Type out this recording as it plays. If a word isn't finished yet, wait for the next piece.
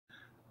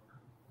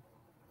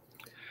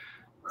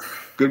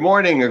Good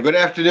morning or good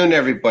afternoon,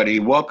 everybody.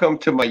 Welcome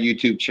to my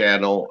YouTube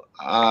channel.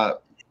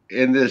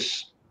 In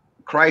this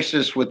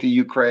crisis with the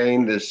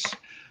Ukraine, this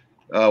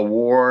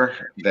war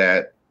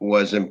that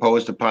was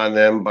imposed upon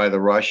them by the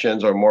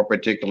Russians, or more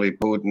particularly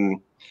Putin,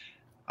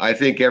 I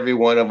think every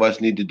one of us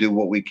need to do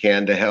what we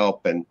can to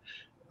help. And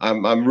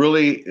I'm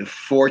really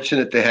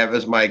fortunate to have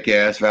as my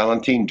guest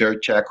Valentin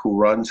Derkach, who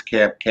runs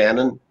Camp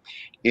Canaan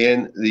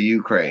in the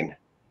Ukraine.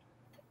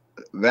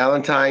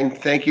 Valentine,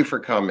 thank you for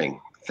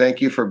coming.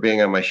 Thank you for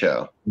being on my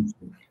show.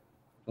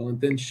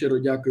 Валентин, щиро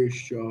дякую,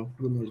 що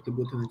ви можете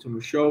бути на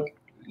цьому шоу,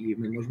 і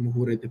ми можемо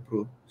говорити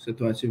про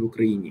ситуацію в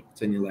Україні.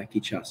 Це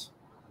нелегкий час.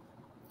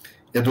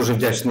 Я дуже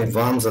вдячний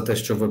вам за те,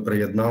 що ви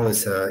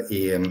приєдналися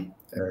і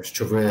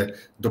що ви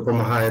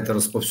допомагаєте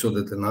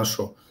розповсюдити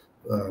нашу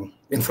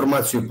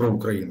інформацію про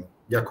Україну.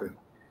 Дякую.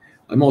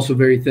 I'm also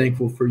very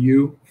thankful for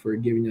you for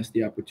giving us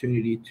the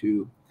opportunity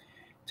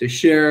to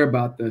share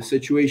about the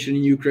situation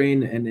in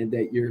Ukraine and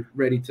that you're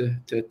ready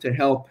to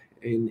help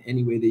in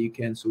any way that you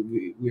can. So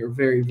we are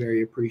very,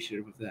 very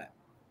appreciative of that.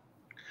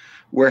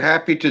 We're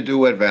happy to do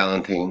it,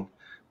 Valentin.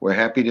 We're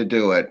happy to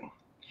do it.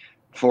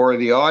 For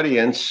the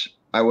audience,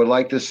 I would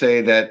like to say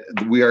that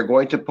we are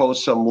going to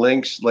post some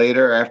links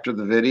later after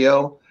the video.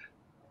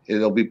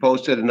 It'll be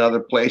posted in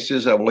other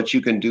places on what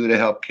you can do to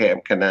help Camp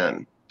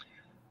Canaan.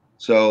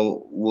 So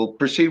we'll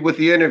proceed with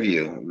the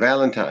interview.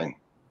 Valentine,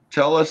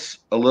 tell us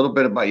a little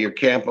bit about your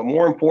camp, but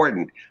more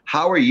important,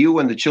 how are you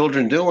and the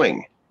children doing?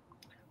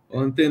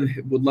 Валентин,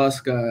 будь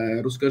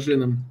ласка, розкажи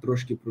нам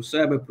трошки про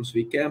себе, про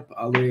свій кемп,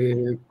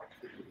 але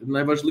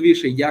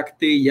найважливіше, як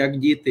ти, як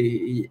діти,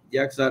 і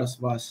як зараз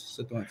у вас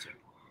ситуація?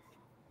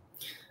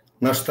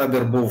 Наш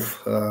табір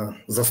був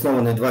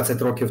заснований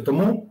 20 років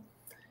тому,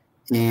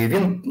 і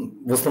він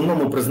в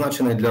основному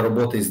призначений для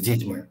роботи з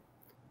дітьми.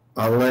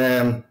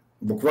 Але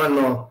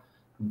буквально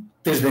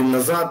тиждень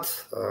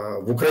назад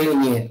в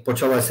Україні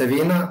почалася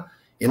війна,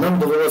 і нам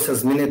довелося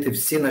змінити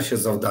всі наші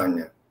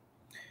завдання.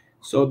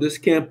 So this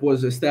camp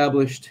was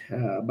established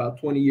about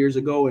 20 years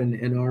ago,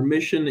 and our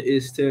mission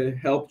is to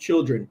help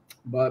children.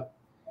 But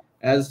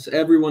as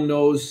everyone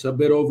knows, a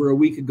bit over a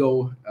week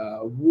ago,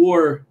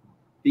 war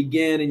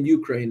began in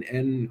Ukraine,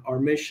 and our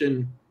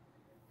mission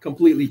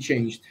completely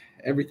changed.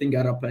 Everything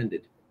got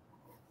upended.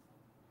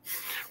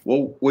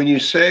 Well, when you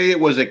say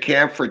it was a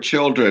camp for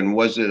children,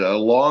 was it a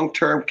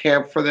long-term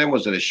camp for them?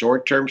 Was it a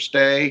short-term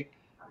stay?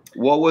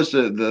 What was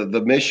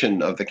the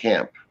mission of the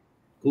camp?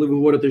 Коли ви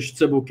говорите, що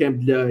це був кемп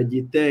для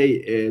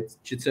дітей,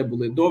 чи це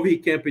були довгі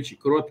кемпи, чи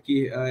короткі,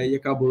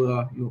 яка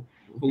була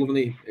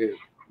головний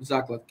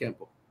заклад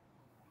кемпу?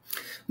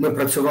 Ми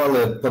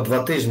працювали по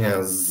 2 тижні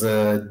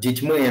з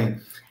дітьми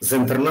з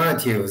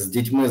інтернатів, з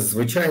дітьми з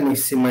звичайних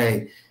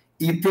сімей,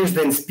 і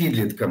тиждень з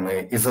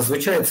підлітками. І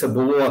зазвичай це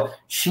було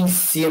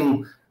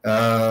 6-7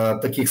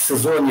 таких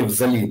сезонів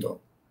за літо.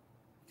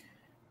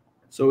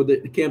 So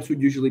the camps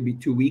would usually be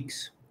 2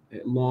 weeks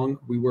long.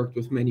 We worked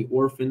with many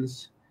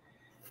orphans,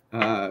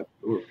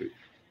 or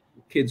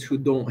kids who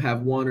don't have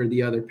one or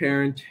the other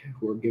parent,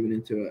 who are given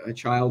into a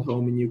child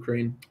home in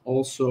Ukraine.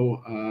 Also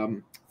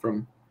from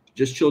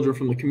just children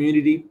from the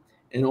community,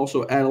 and also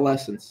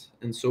adolescents.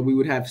 And so we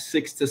would have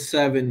 6 to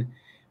 7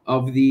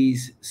 of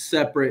these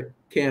separate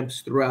camps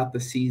throughout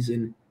the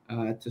season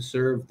to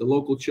serve the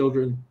local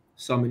children,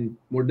 some in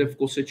more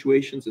difficult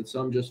situations and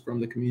some just from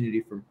the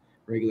community, from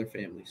regular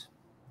families.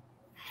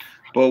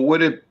 But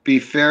would it be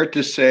fair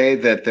to say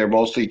that they're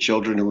mostly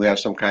children who have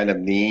some kind of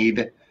need?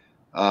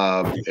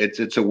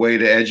 It's a way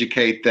to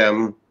educate them,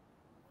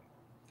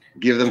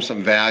 give them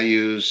some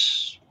values,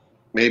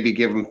 maybe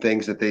give them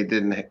things that they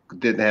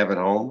didn't have at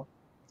home?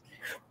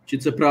 Чи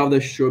це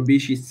правда, що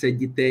більшість це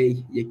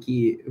дітей,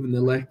 які в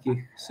нелегких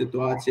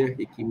ситуаціях,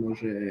 які,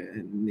 може,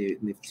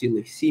 не в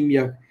цілих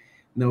сім'ях,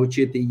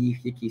 навчити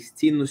їх якісь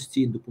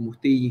цінності,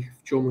 допомогти їх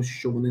в чомусь,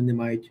 що вони не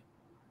мають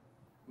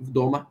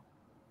вдома?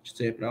 Чи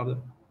це є правда?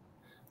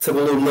 Це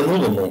було в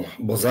минулому,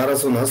 бо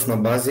зараз у нас на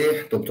базі,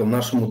 тобто в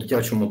нашому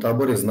дитячому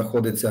таборі,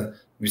 знаходиться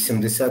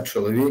 80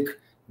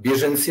 чоловік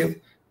біженців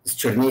з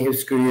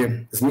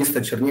Чернігівської, з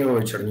міста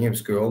Чернігова,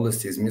 Чернігівської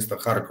області, з міста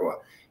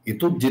Харкова. І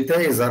тут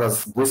дітей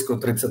зараз близько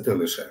 30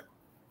 лише.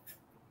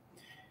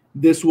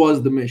 This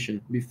was the mission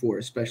before,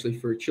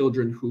 especially for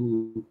children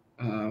who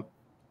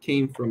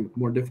came from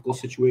more difficult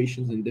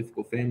situations and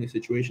difficult family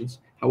situations.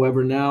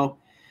 However, now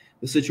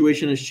the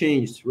situation has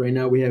changed. Right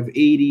now we have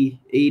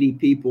 80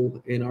 people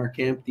in our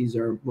camp. These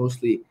are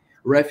mostly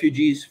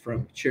refugees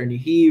from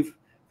Chernihiv,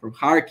 from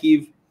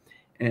Kharkiv.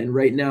 And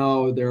right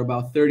now there are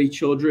about 30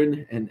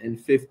 children and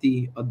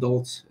 50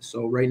 adults. So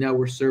right now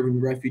we're serving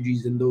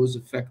refugees and those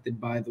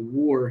affected by the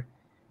war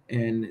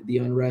and the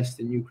unrest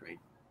in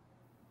Ukraine.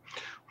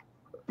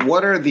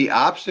 What are the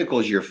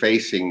obstacles you're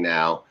facing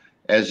now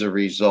as a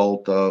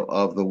result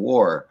of the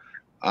war?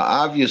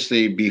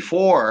 Obviously,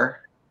 before,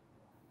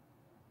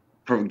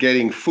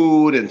 getting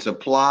food and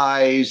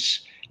supplies,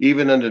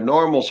 even under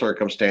normal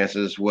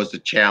circumstances, was a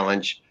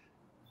challenge.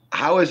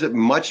 How is it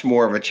much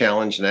more of a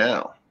challenge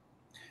now?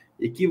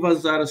 Які у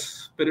вас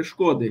зараз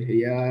перешкоди?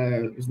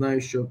 Я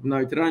знаю, що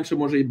навіть раніше,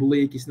 може, і були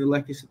якісь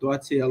нелегкі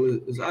ситуації, але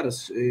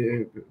зараз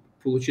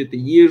отримати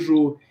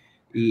їжу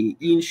і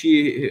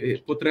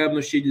інші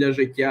потребності для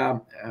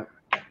життя.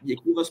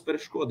 Які у вас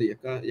перешкоди?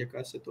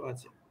 Яка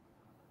ситуація?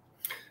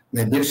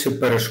 Найбільші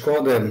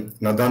перешкоди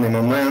на даний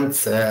момент –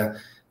 це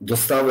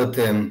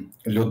доставити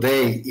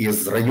людей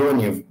із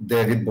районів,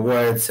 де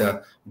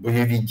відбуваються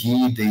бойові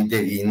дії, де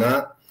йде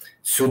війна,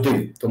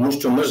 сюди. Тому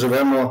що ми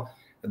живемо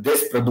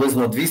десь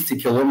приблизно 200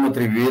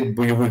 кілометрів від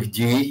бойових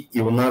дій,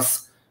 і у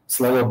нас,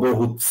 слава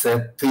Богу,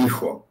 це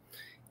тихо.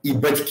 І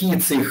батьки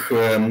цих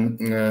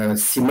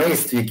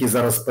сімейств, які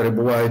зараз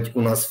перебувають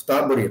у нас в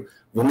таборі,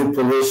 вони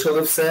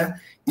полишили все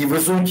і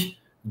везуть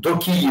до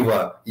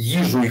Києва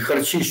їжу і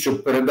харчі,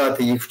 щоб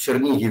передати їх в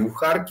Чернігів, в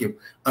Харків,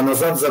 а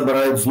назад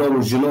забирають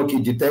знову жінок і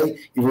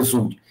дітей і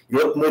везуть. І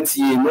от ми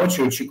цієї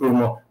ночі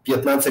очікуємо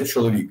 15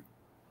 чоловік.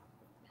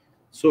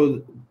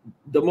 So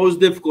the most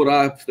difficult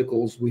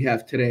obstacles we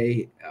have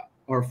today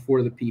are for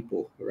the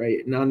people,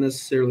 right? Not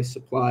necessarily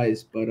supplies,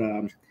 but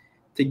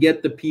to get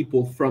the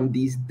people from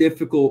these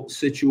difficult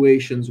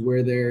situations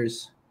where there's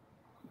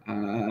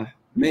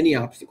many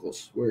obstacles,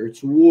 where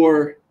it's war,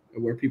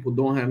 where people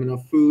don't have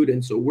enough food.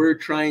 And so we're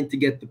trying to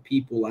get the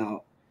people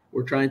out.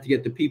 We're trying to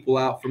get the people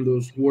out from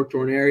those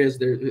war-torn areas.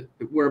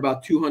 We're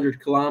about 200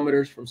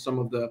 kilometers from some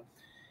of the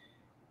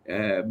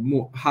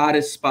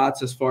hottest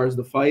spots as far as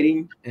the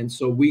fighting. And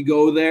so we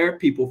go there.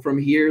 People from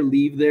here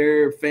leave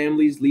their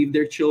families, leave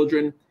their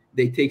children.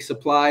 They take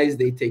supplies,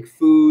 they take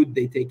food,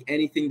 they take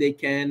anything they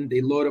can.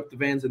 They load up the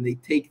vans and they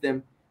take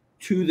them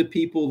to the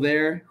people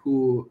there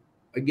who,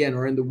 again,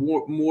 are in the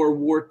more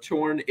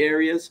war-torn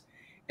areas.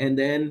 And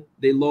then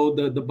they load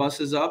the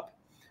buses up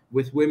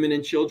with women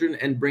and children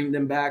and bring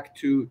them back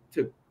to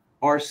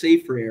our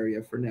safer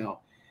area for now.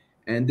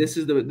 And this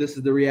is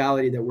the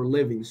reality that we're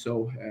living. So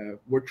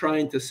we're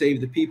trying to save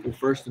the people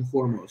first and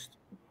foremost.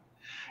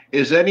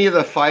 Is any of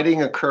the fighting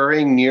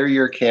occurring near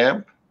your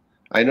camp?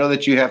 I know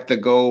that you have to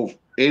go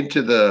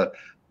into the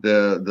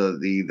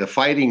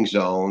fighting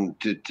zone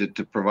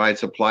to provide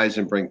supplies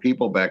and bring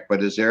people back,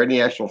 but is there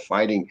any actual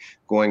fighting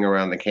going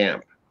around the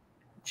camp?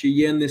 Чи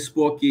є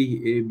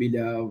неспокій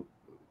біля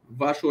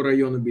вашого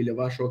району, біля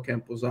вашого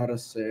кемпу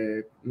зараз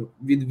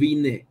від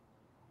війни?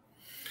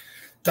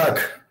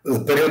 Так,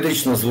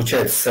 періодично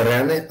звучать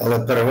сирени, але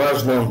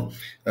переважно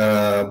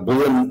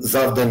були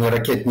завдані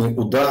ракетні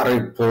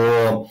удари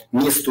по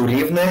місту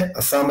Рівне,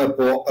 а саме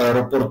по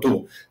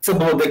аеропорту. Це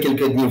було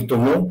декілька днів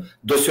тому.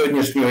 До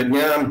сьогоднішнього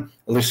дня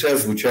лише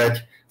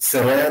звучать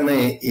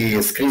сирени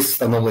і скрізь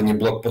встановлені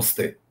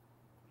блокпости.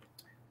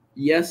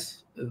 Yes,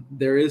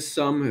 there is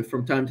some.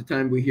 From time to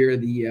time we hear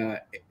the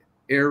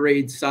air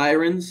raid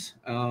sirens.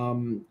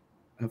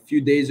 A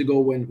few days ago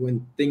when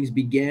things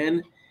began,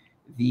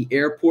 the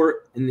airport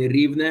in the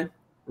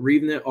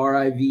Rivne,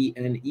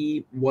 R-I-V-N-E,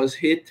 was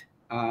hit.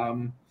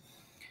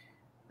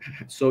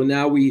 So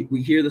now we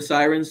hear the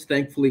sirens.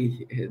 Thankfully,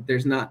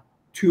 there's not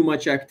too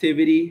much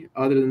activity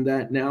other than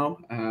that now,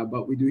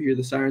 but we do hear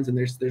the sirens, and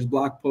there's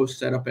block posts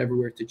set up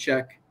everywhere to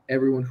check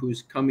everyone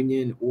who's coming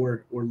in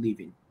or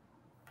leaving.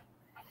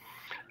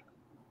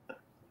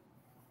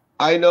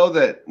 I know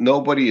that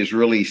nobody is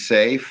really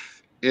safe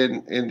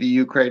in the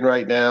Ukraine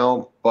right now,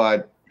 but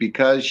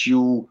because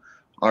you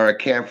are a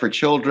camp for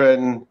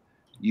children,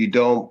 you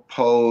don't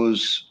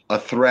pose a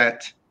threat,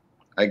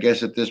 I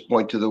guess, at this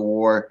point to the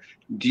war.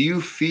 Do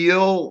you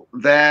feel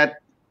that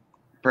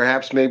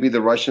perhaps maybe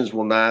the Russians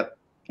will not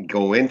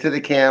go into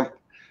the camp,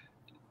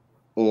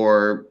 or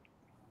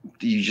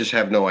do you just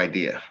have no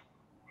idea?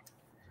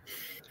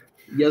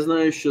 Я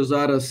знаю, що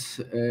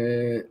зараз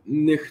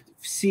не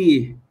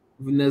всі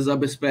в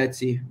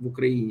незабезпеці в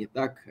Україні,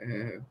 так?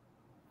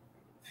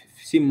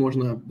 Всім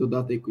можна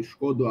додати якусь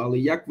шкоду, але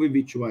як ви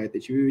відчуваєте?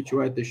 Чи ви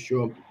відчуваєте,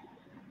 що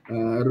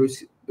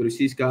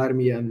російська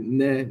армія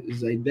не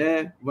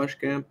зайде в ваш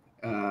кемп?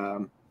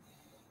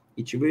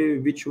 І чи ви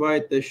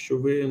відчуваєте, що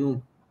ви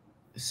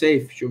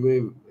сейф, що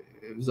ви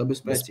в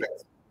забезпеці?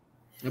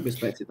 На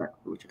безпеці, так,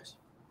 виходить.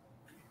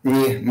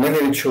 Ні, ми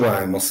не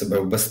відчуваємо себе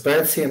в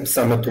безпеці,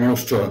 саме тому,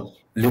 що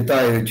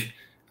літають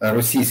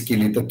російські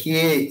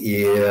літаки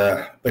і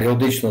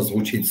періодично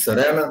звучить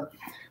сирена.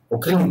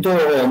 Окрім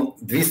того,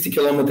 200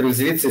 кілометрів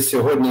звідси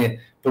сьогодні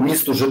по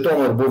місту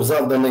Житомир був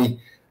завданий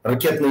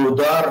ракетний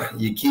удар,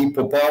 який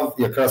попав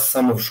якраз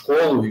саме в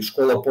школу, і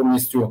школа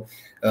повністю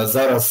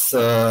зараз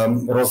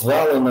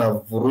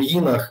розвалена в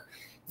руїнах,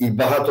 і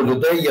багато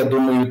людей, я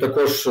думаю,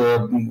 також,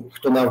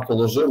 хто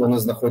навколо жив, вони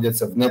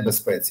знаходяться в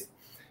небезпеці.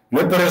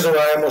 Ми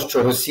переживаємо,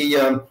 що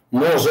Росія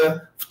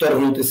може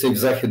вторгнутися і в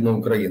Західну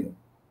Україну.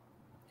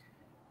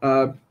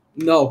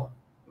 No,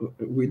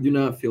 we do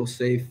not feel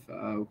safe.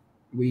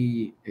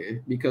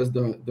 Because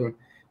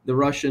the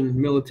Russian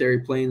military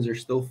planes are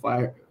still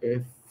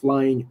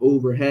flying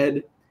overhead.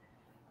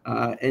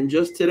 And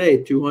just today,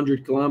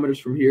 200 kilometers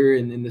from here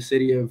in the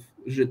city of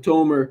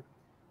Zhytomyr,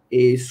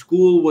 a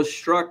school was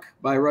struck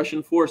by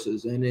Russian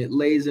forces, and it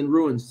lays in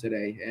ruins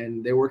today. And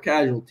there were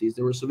casualties.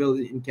 There were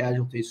civilian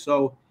casualties. So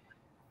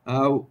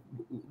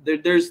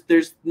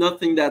There's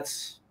nothing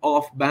that's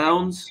off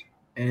bounds,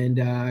 and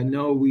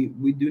no,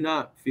 we do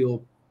not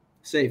feel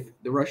safe.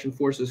 The Russian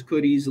forces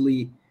could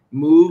easily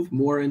move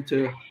more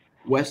into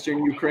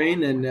Western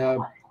Ukraine, and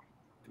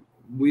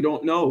we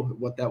don't know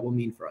what that will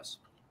mean for us.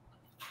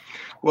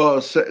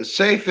 Well,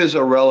 safe is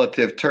a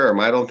relative term.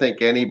 I don't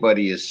think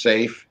anybody is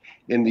safe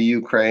in the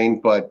Ukraine,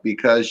 but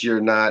because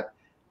you're not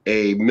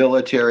a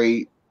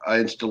military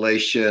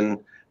installation,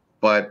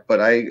 but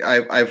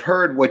I've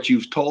heard what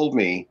you've told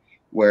me,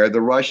 where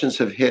the Russians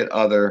have hit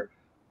other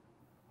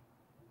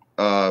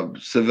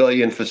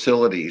civilian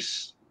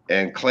facilities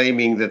and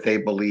claiming that they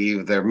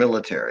believe they're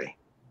military.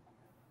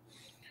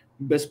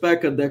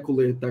 Безпека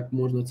деколи так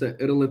можна, це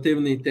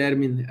релативний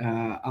термін,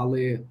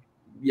 але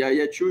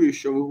я чую,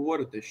 що ви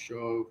говорите,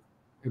 що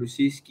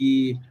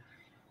російські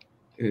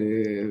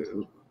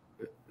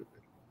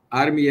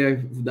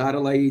армія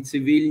вдарила і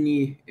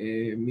цивільні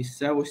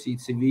місцевості, і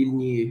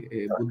цивільні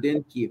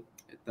будинки.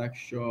 Так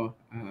що,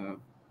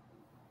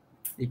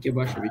 яке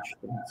ваше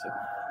відчуття на це?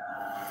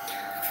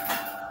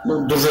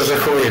 Ну, дуже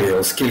жахливі,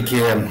 оскільки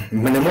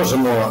ми не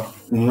можемо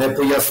не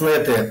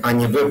пояснити,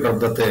 ані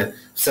виправдати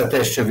все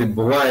те, що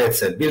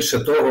відбувається. Більше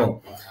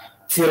того,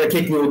 ці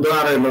ракетні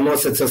удари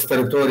наносяться з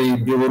території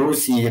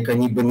Білорусі, яка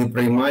ніби не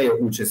приймає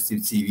участі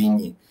в цій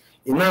війні.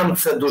 І нам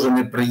це дуже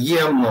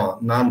неприємно,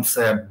 нам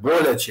це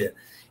боляче,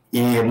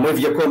 і ми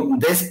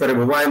десь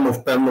перебуваємо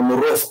в певному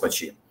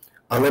розпачі.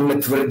 Але ми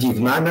тверді в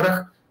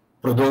намірах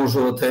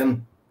продовжувати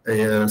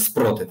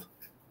спротив.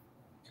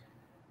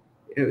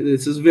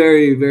 This is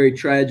very, very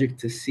tragic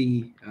to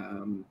see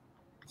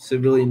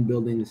civilian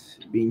buildings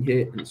being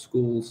hit and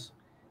schools.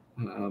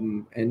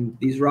 And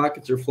these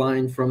rockets are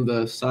flying from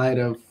the side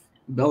of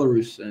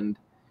Belarus. And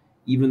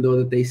even though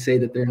that they say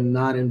that they're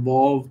not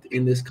involved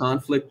in this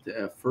conflict,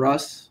 for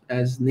us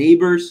as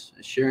neighbors,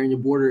 sharing a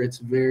border, it's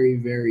very,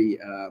 very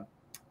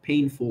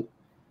painful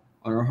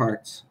on our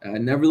hearts.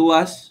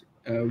 Nevertheless,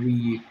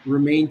 we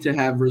remain to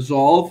have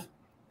resolve,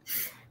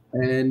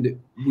 and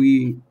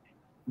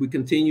we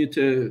continue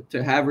to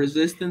have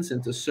resistance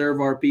and to serve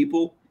our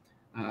people,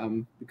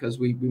 because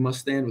we must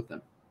stand with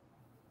them.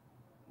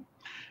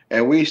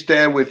 And we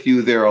stand with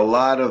you. There are a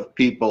lot of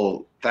people,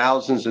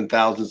 thousands and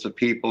thousands of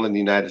people in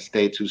the United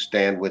States who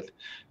stand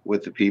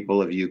with the people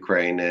of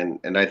Ukraine.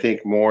 And I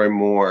think more and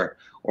more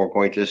are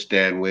going to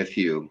stand with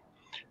you.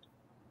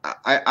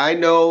 I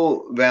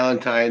know,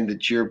 Valentine,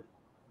 that you're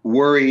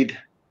worried.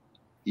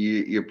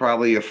 You're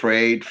probably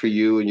afraid for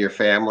you and your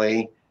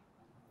family.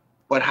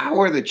 But how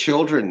are the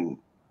children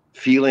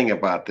feeling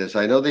about this?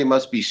 I know they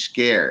must be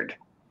scared.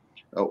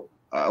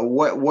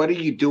 What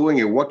are you doing,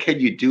 or what can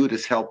you do to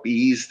help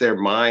ease their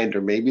mind,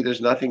 or maybe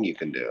there's nothing you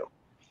can do?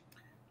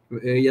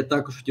 Я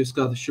також хотів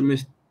сказати, що ми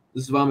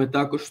з вами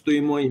також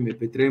стоїмо, і ми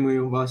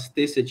підтримуємо вас.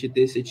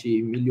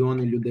 Тисячі,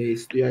 мільйони людей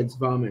стоять з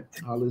вами.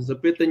 Але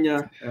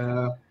запитання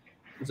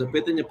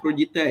про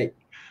дітей.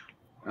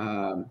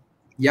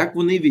 Як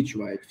вони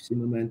відчувають в ці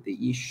моменти?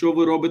 І що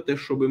ви робите,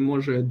 щоб,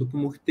 може,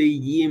 допомогти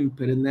їм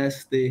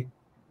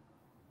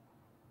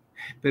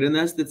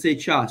перенести цей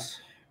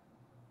час?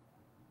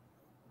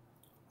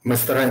 Ми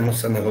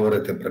стараємося не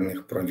говорити про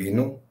них про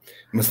війну.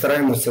 Ми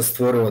стараємося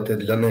створювати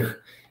для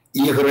них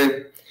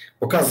ігри,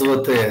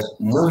 показувати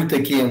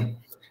мультики,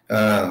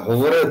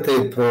 говорити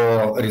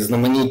про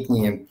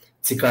різноманітні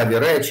цікаві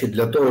речі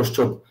для того,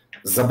 щоб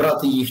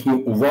забрати їхню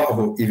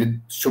увагу і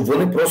щоб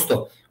вони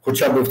просто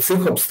хоча б в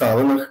цих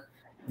обставинах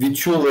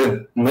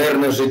відчули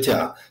мирне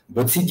життя.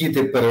 Бо ці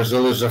діти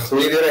пережили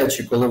жахливі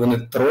речі, коли вони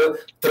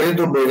 3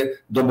 доби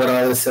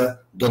добиралися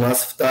до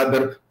нас в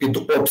табір під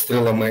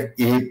обстрілами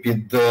і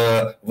під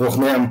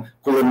вогнем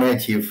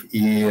кулеметів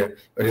і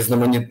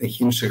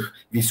різноманітних інших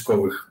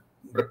військових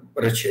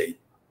речей.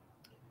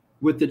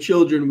 With the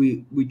children,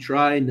 we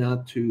try not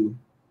to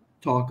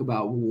talk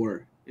about war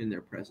in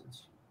their presence.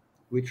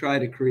 We try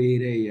to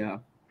create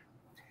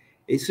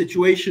a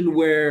situation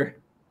where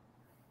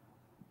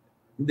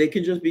they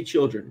can just be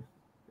children.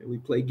 We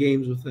play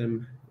games with them.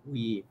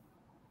 We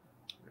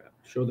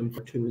show them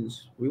cartoons.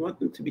 We want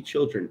them to be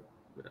children.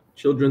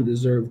 Children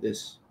deserve this.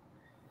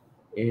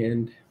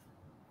 And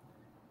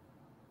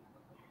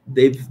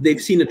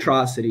they've seen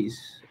atrocities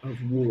of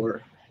war.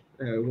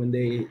 When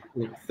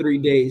 3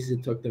 days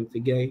it took them to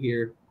get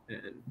here,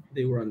 and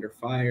they were under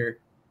fire.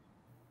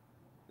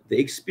 They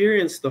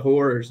experienced the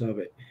horrors of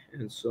it.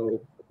 And so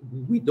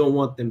we don't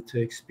want them to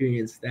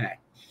experience that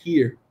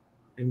here.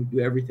 And we do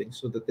everything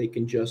so that they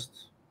can just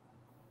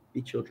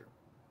be children.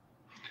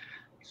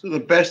 So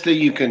the best thing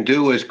you can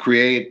do is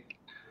create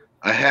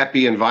a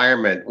happy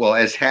environment, well,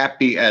 as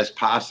happy as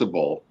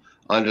possible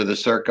under the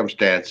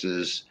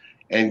circumstances,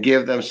 and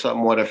give them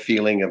somewhat a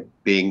feeling of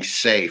being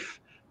safe,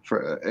 for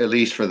at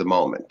least for the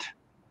moment.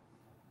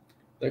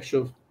 Так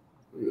що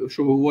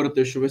ви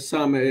говорите, що ви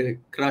саме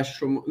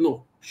краще,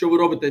 що ви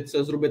робите,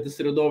 це зробити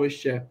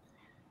середовище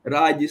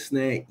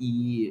радісне,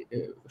 і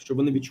щоб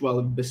вони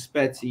відчували в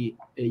безпеці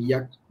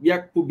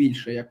як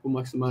побільше, як по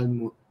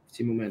максимальному в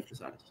ці моменти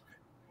зараз.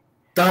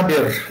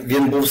 Табір,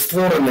 він був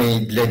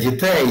створений для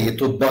дітей, і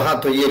тут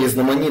багато є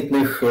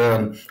різноманітних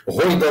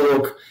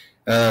гойдалок,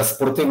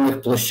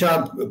 спортивних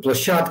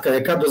площадка,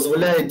 яка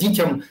дозволяє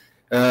дітям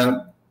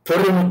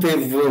поринути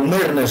в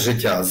мирне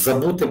життя,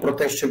 забути про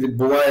те, що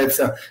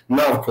відбувається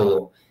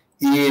навколо.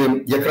 І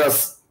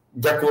якраз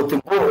дякувати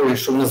Богу,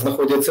 що вони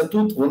знаходяться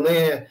тут,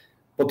 вони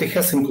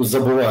потихесеньку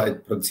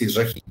забувають про ці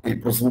жахіття і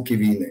про звуки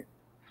війни.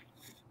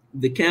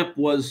 The camp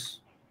was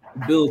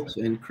built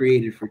and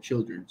created for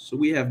children. So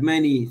we have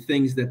many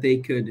things that they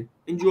could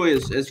enjoy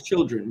as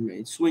children,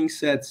 right? Swing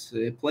sets,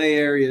 play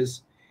areas.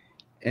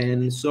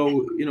 And so,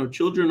 you know,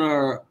 children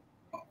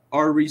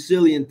are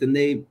resilient, and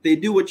they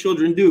do what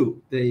children do.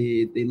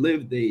 They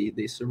live,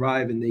 they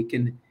survive, and they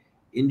can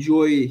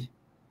enjoy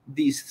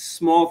these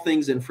small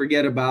things and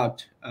forget about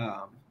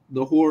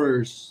the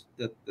horrors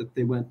that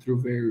they went through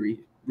very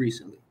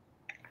recently.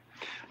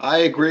 I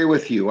agree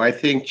with you. I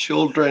think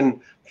children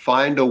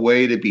find a way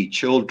to be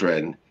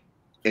children,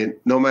 and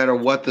no matter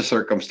what the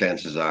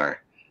circumstances are,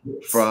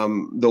 from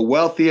the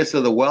wealthiest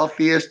of the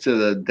wealthiest to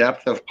the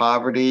depth of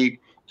poverty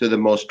to the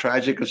most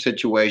tragic of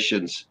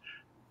situations,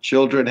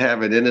 children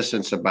have an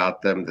innocence about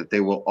them that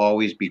they will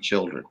always be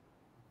children.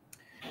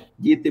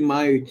 Діти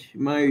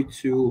мають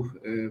цю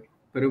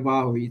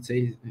перевагу і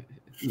цей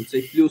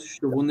плюс,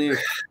 що вони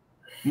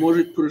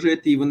можуть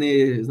прожити, і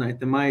вони,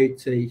 знаєте, мають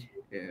цей,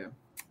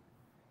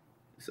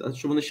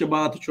 що вони ще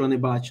багато чого не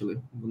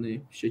бачили.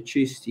 Вони ще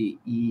чисті,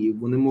 і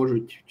вони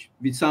можуть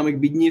від самих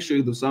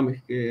бідніших до самих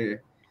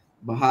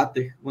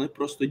багатих, вони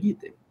просто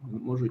діти. Вони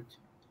можуть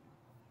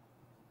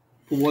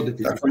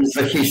поводитися. Так, вони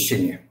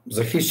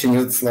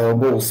захищені, слава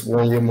Богу, в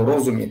своєму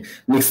розумі.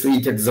 В них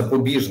стоїть як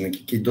запобіжник,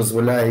 який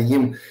дозволяє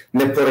їм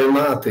не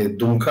поринати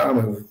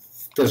думками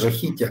в те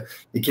жахіття,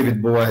 яке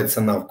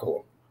відбувається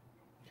навколо.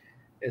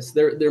 Yes,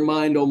 their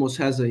mind almost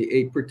has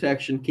a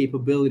protection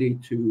capability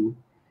to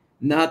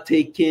not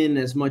take in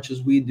as much as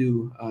we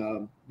do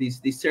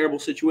these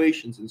terrible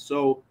situations, and so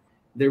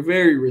they're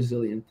very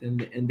resilient,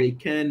 and they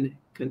can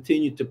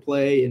continue to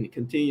play and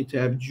continue to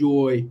have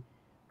joy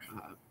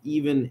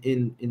even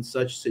in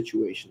such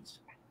situations.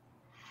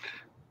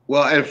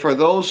 Well, and for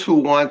those who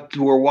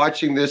are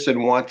watching this and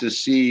want to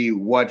see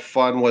what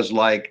fun was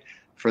like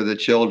for the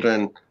children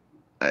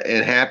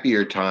in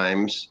happier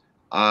times,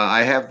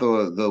 I have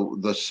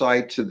the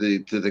site to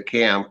the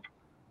camp.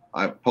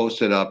 I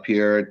posted up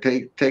here.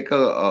 Take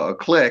a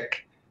click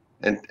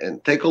and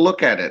take a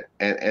look at it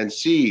and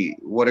see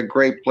what a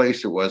great place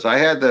it was. I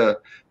had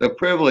the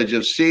privilege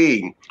of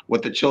seeing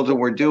what the children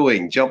were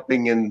doing,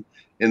 jumping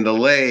in the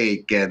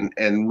lake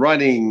and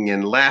running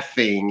and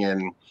laughing,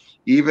 and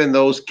even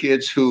those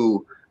kids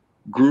who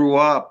grew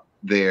up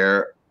there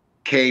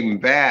came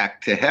back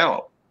to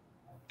help,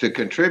 to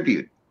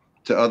contribute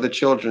to other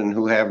children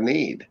who have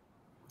need.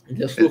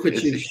 Для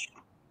слухачів,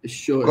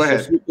 що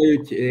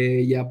слухають,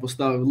 я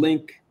поставив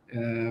линк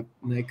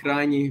на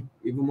екрані,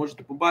 і ви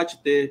можете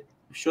побачити,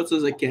 що це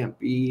за кемп,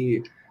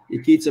 і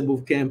який це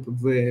був кемп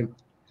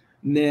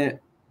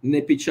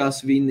не під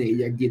час війни,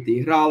 як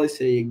діти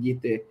гралися, як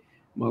діти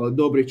мали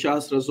добрий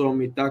час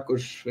разом. І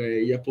також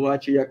я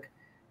побачив, як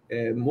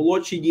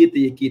молодші діти,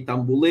 які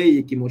там були,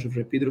 які, може,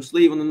 вже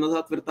підросли, і вони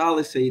назад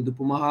верталися і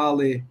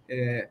допомагали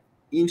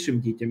іншим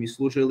дітям, і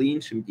служили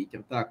іншим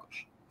дітям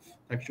також.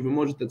 Так що ви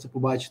можете це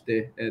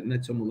побачити на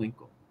цьому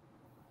линку.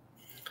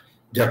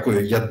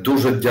 Дякую. Я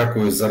дуже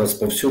дякую за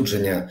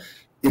розповсюдження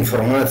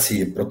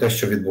інформації про те,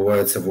 що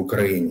відбувається в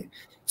Україні.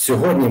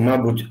 Сьогодні,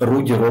 мабуть,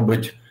 Руді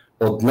робить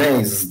одне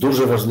із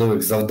дуже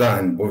важливих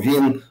завдань, бо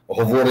він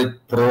говорить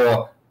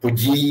про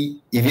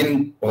події і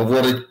він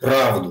говорить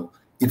правду.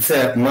 І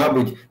це,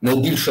 мабуть,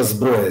 найбільша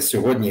зброя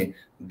сьогодні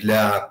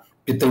для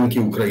підтримки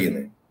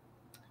України.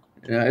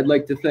 I'd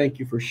like to thank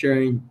you for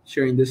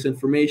sharing this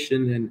information,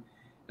 and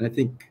I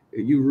think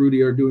you,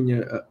 Rudy, are doing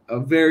a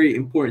very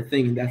important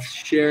thing, and that's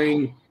sharing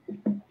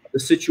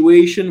the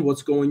situation,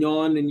 what's going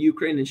on in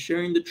Ukraine, and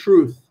sharing the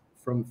truth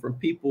from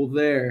people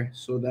there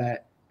so that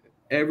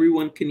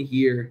everyone can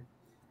hear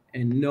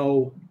and know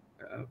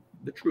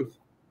the truth.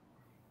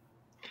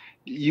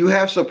 You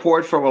have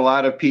support from a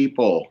lot of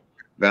people,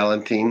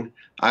 Valentin.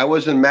 I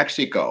was in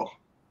Mexico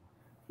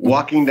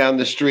walking down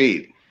the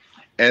street,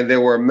 and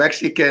there were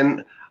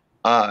Mexicans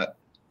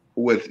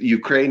with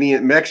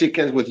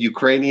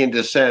Ukrainian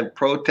descent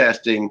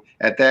protesting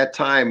at that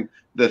time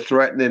the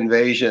threatened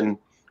invasion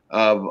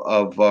of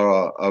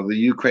the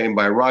Ukraine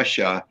by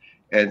Russia,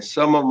 and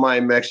some of my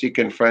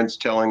Mexican friends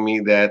telling me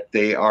that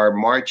they are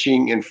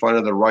marching in front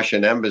of the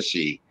Russian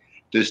embassy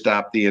to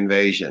stop the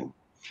invasion.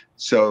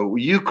 So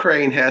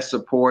Ukraine has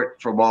support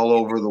from all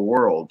over the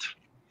world.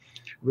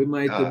 Ви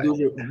маєте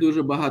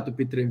дуже багато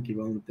підтримки,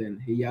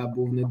 Валентин. Я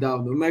був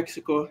недавно в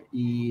Мексико,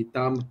 і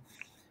там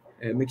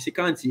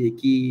мексиканці,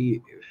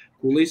 які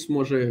колись,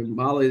 може,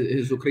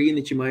 мали з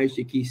України чи мають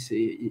якісь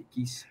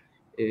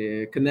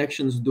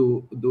connections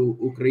до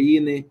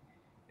України,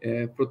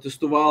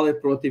 протестували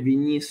проти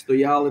війни,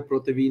 стояли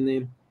проти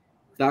війни.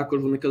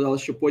 Також вони казали,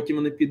 що потім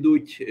вони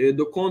підуть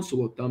до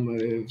консулу там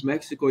в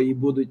Мексико і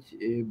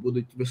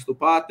будуть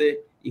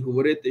виступати і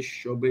говорити,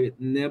 щоб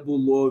не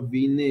було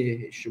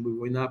війни, щоб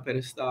війна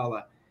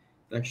перестала.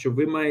 Так що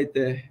ви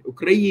маєте,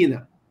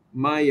 Україна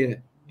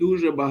має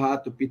дуже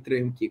багато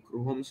підтримки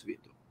кругом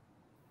світу.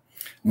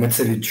 Ми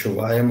це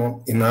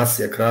відчуваємо, і нас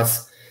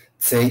якраз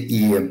це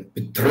і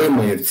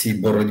підтримує в цій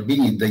боротьбі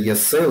і дає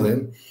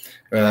сили,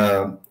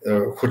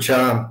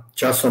 хоча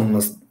часом у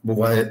нас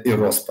буває і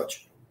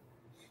розпач.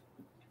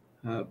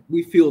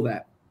 We feel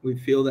that. We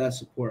feel that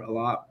support a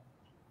lot.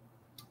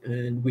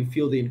 And we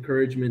feel the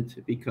encouragement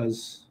because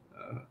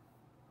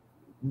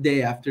day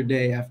after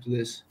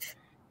this,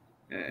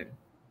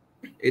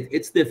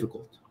 it's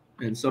difficult.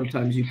 And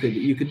sometimes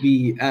you could be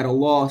at a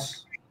loss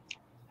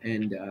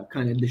and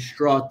kind of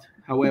distraught.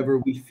 However,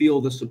 we feel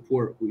the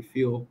support. We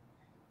feel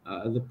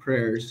the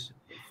prayers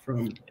from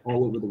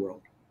all over the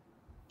world.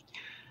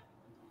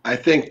 I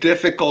think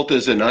difficult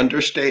is an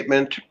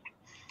understatement,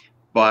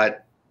 but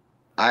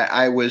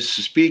I was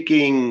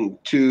speaking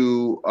to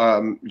a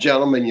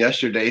gentleman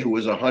yesterday who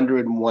was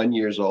 101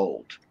 years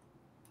old.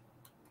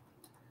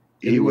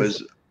 He was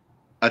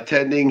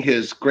attending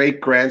his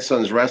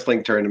great-grandson's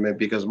wrestling tournament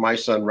because my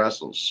son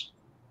wrestles.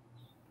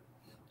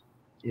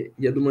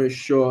 Я думаю,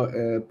 що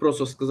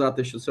просто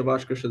сказати, що це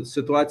важка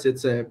ситуація,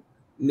 це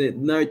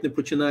навіть не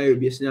починаю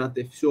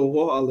об'ясняти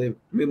всього, але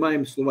ми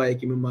маємо слова,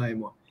 які ми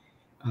маємо.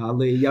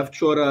 Але я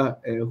вчора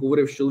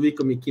говорив з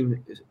чоловіком,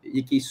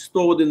 який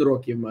 101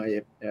 років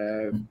має.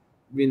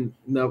 Він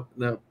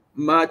на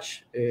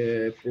матч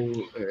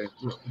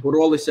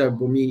боролися,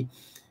 бо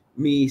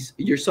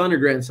your son or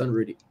grandson,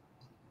 Rudy?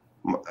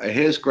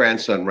 His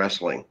grandson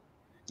wrestling.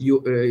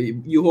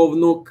 Його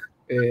внук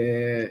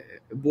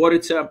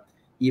бореться,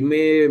 і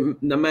ми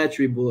на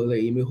матчі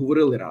були, і ми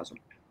говорили разом.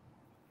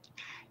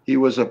 He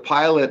was a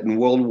pilot in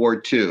World War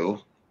II,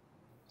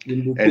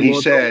 and he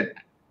said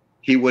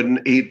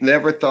he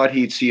never thought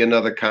he'd see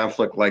another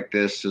conflict like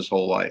this his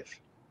whole life.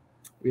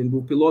 Він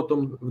був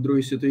пілотом в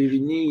Другій світовій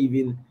війні, і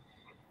він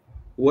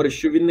говорить,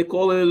 що він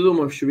ніколи не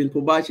думав, що він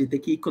побачить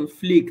такий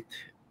конфлікт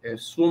в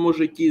своєму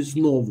житті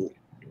знову.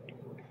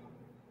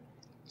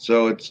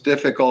 So it's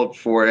difficult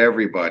for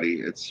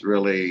everybody. It's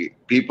really,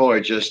 people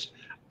are just,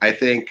 I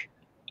think,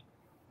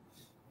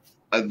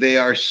 they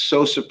are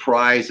so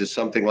surprised that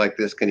something like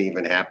this can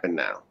even happen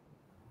now,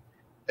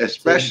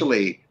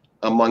 especially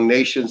among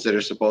nations that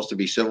are supposed to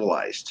be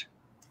civilized.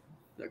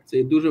 Так,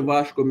 це дуже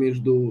важко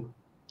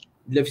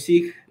для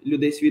всіх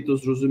людей світу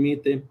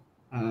зрозуміти,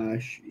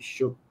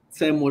 що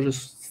це може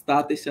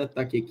статися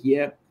так, як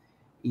є.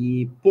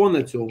 І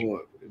понад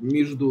цього,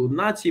 між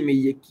націями,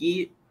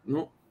 які,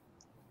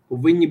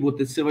 повинні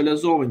бути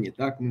цивілізовані,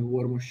 так, ми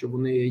говоримо, що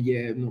вони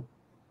є,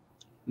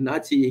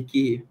 нації,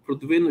 які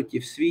продвинуті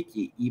в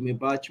світі, і ми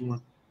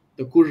бачимо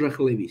таку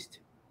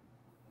жахливість.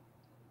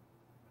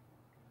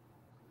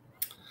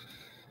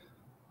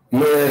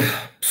 Ми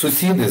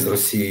сусіди з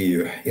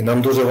Росією, і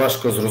нам дуже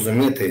важко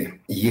зрозуміти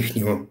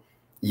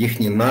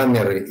їхні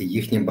наміри і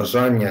їхні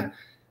бажання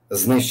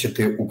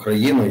знищити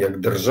Україну як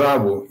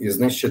державу і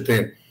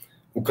знищити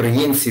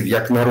українців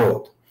як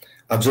народ.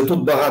 Адже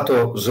тут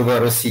багато живе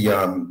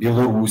росіян,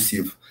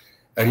 білорусів,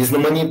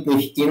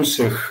 різноманітних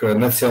інших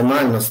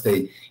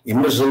національностей, і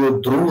ми жили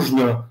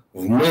дружньо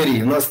в мирі,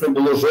 і в нас не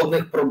було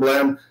жодних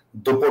проблем,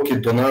 допоки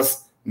до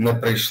нас не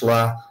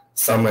прийшла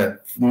саме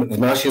в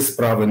наші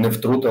справи, не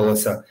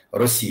втрутилася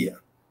Росія.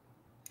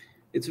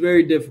 It's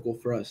very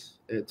difficult for us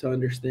to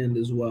understand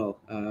as well.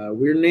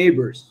 We're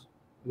neighbors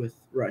with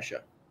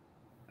Russia.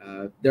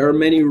 There are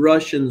many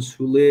Russians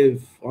who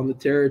live on the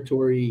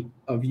territory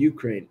of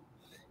Ukraine,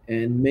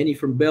 and many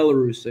from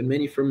Belarus, and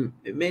many from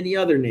many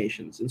other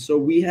nations. And so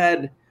we had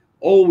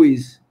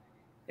always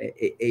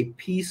a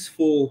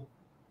peaceful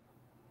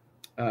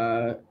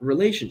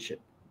relationship.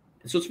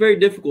 And so it's very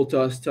difficult to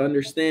us to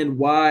understand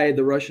why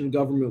the Russian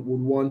government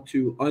would want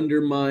to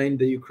undermine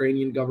the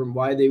Ukrainian government,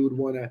 why they would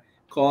want to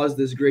cause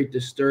this great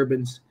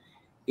disturbance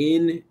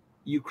in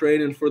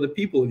Ukraine and for the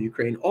people of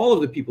Ukraine, all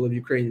of the people of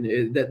Ukraine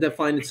that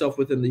find itself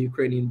within the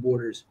Ukrainian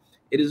borders.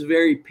 It is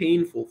very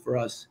painful for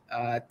us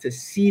to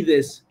see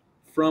this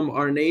from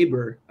our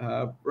neighbor,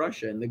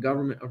 Russia, and the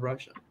government of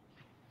Russia.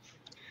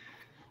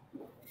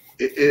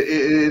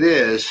 It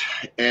is,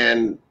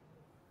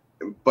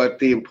 but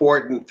the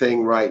important thing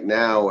right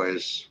now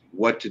is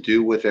what to do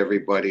with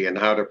everybody and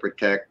how to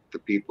protect the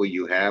people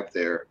you have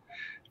there.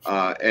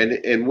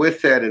 And with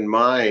that in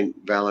mind,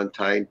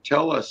 Valentine,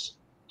 tell us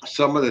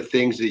some of the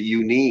things that you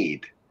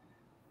need,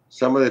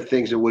 some of the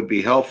things that would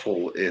be helpful.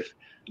 If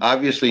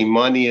obviously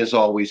money is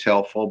always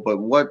helpful, but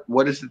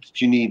what is it that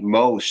you need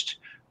most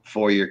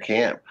for your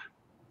camp?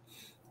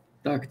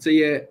 Так,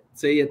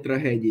 це є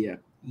трагедія,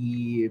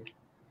 і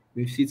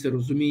ми всі це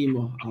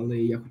розуміємо, але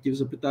я хотів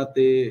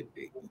запитати,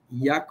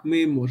 як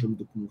ми можемо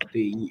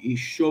допомогти, і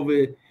що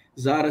ви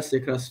зараз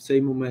якраз в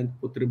цей момент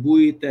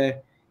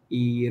потребуєте,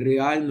 і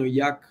реально,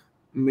 як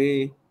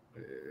ми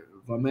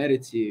в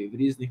Америці, в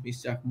різних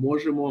місцях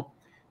можемо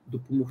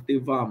допомогти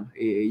вам.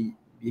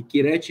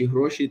 які речі,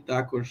 гроші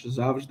також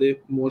завжди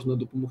можна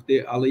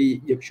допомогти, але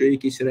якщо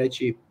якісь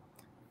речі,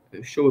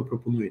 що ви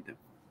пропонуєте?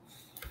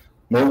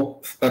 Ну,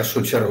 в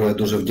першу чергу я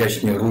дуже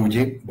вдячний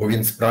Руді, бо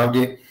він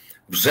справді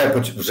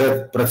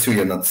вже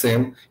працює над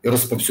цим і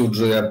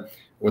розповсюджує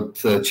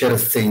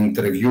через це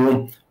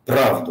інтерв'ю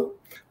правду.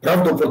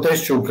 Правду про те,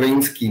 що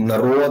український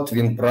народ,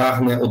 він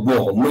прагне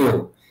одного –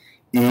 миру.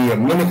 І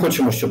ми не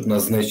хочемо, щоб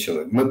нас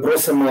знищили. Ми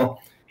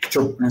просимо,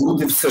 щоб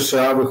люди в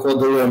США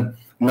виходили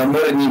на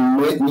мирні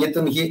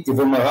мітинги і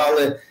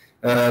вимагали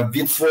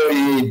від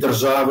своєї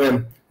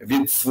держави,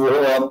 від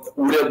свого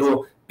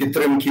уряду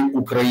підтримки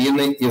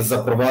України і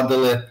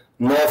запровадили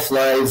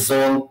no-fly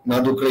zone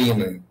над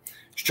Україною.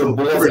 Щоб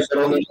було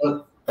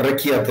заборонено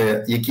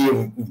ракети, які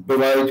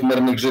вбивають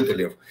мирних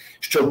жителів.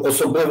 Щоб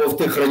особливо в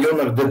тих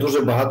районах, де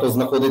дуже багато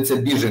знаходиться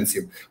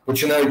біженців,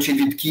 починаючи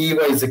від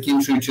Києва і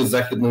закінчуючи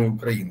Західною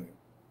Україною.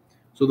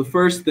 So the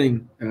first thing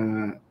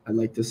I'd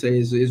like to say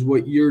is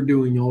what you're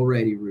doing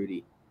already,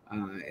 Rudy.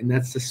 And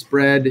that's to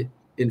spread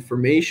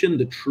information,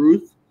 the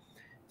truth,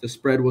 to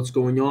spread what's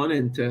going on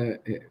and to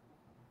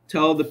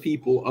tell the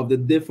people of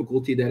the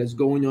difficulty that is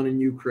going on in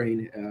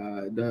Ukraine,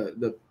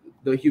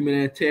 the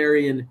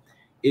humanitarian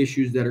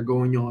issues that are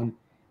going on.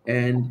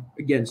 And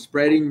again,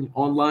 spreading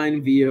online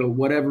via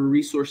whatever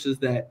resources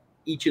that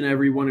each and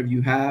every one of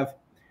you have.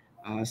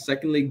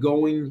 Secondly,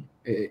 going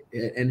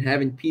and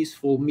having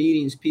peaceful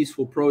meetings,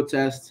 peaceful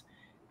protests,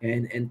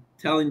 and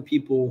telling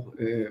people,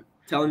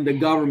 telling the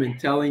government,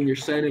 telling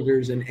your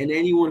senators and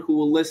anyone who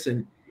will listen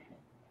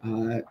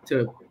to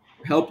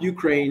help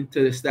Ukraine to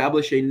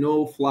establish a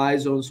no-fly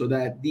zone so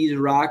that these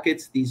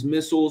rockets, these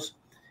missiles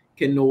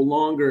can no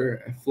longer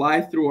fly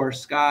through our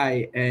sky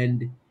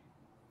and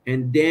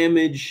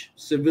damage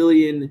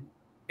civilian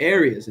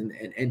areas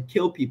and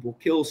kill people,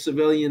 kill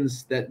civilians,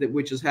 that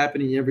which is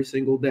happening every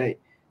single day.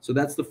 So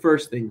that's the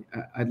first thing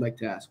I'd like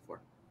to ask for.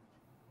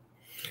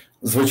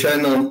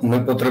 Звичайно, ми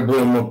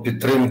потребуємо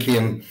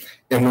підтримки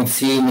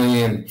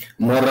емоційної,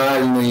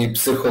 моральної,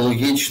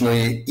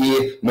 психологічної,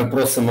 і ми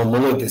просимо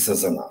молитися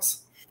за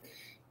нас.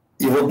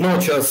 І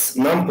водночас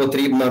нам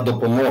потрібна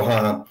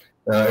допомога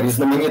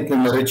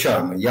різноманітними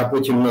речами. Я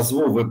потім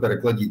назву, ви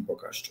перекладіть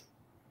поки що.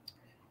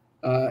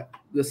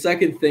 The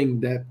second thing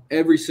that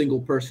every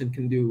single person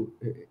can do,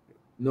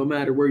 no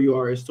matter where you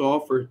are, is to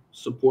offer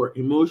support,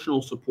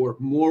 emotional support,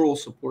 moral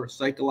support,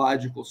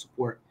 psychological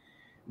support.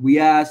 We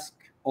ask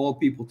all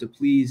people to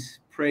please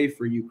pray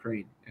for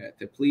Ukraine,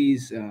 to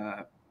please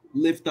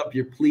lift up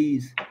your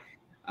pleas,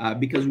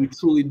 because we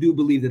truly do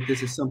believe that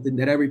this is something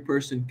that every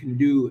person can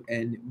do,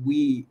 and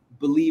we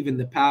believe in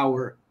the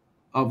power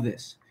of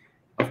this.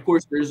 Of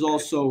course,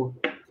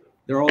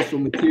 there are also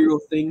material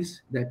things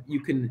that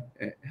you can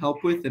help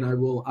with, and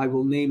I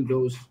will name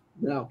those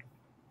now.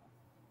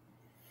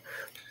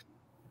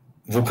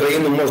 В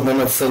Україну можна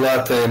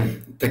надсилати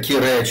такі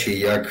речі,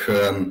 як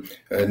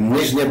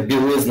нижня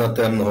білизна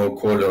темного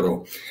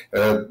кольору,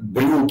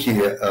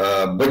 брюки,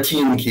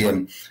 ботинки,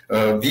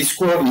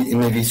 військові і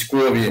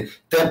невійськові,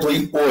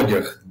 теплий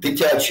одяг,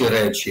 дитячі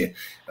речі,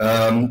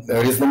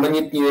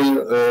 різноманітні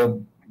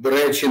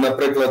речі,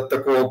 наприклад,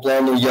 такого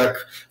плану,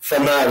 як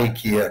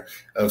фонарики,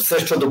 все,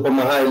 що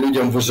допомагає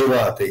людям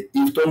виживати,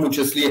 і в тому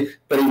числі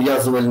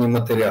перев'язувальні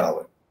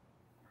матеріали.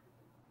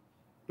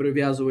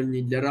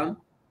 Перев'язувальні для ран?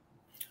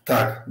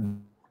 Так,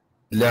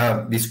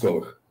 для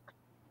військових.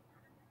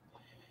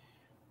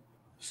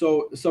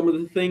 So some of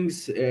the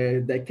things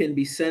that can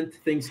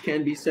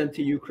be sent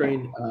to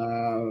Ukraine,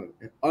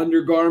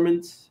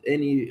 undergarments,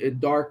 any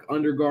dark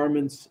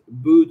undergarments,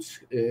 boots,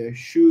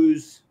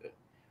 shoes,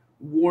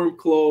 warm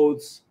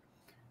clothes,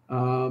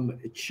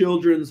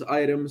 children's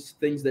items,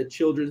 things that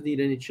children need,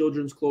 any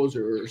children's clothes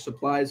or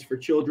supplies for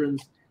children,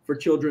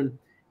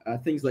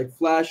 things like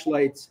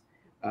flashlights,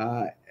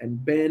 and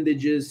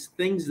bandages,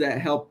 things that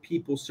help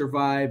people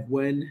survive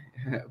when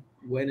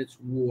it's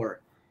war.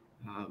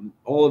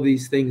 All of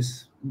these things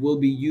will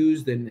be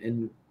used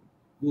and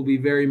will be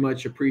very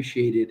much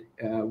appreciated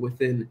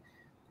within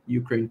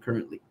Ukraine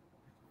currently.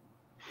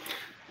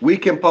 We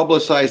can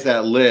publicize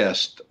that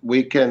list.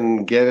 We can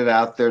get it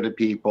out there to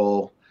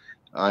people.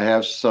 I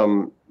have some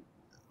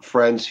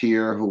friends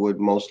here who would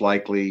most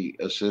likely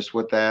assist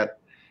with that,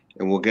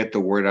 and we'll get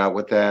the word out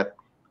with that.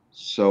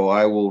 So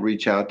I will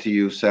reach out to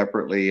you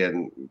separately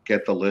and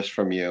get the list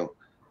from you,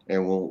 and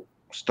we'll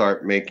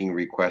start making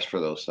requests for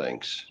those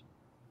things.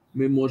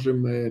 Ми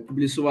можемо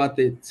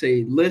публікувати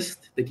цей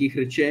лист таких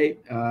речей.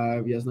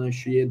 Я знаю,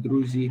 що є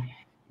друзі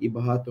і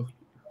багато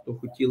хто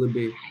хотіли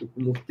би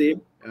допомогти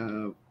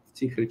в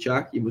цих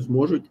речах, і ви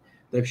зможуть.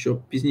 Так що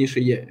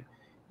пізніше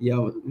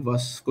я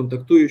вас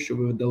сконтактую, щоб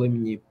ви дали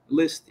мені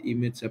лист, і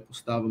ми це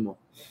поставимо,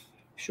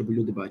 щоб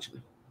люди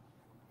бачили.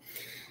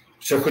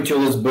 Ще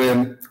хотілося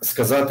б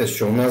сказати,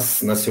 що у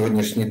нас на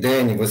сьогоднішній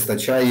день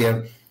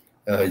вистачає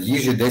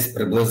їжі десь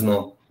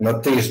приблизно на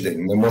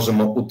тиждень. Ми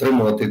можемо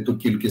утримувати ту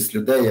кількість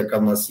людей, яка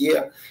в нас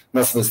є.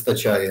 Нас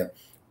вистачає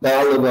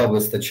палива,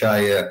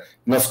 вистачає,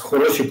 у нас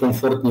хороші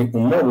комфортні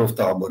умови в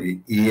таборі.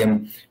 І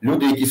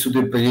люди, які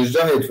сюди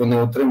приїжджають, вони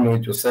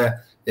отримують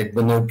усе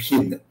якби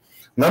необхідне.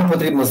 Нам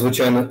потрібна,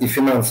 звичайно, і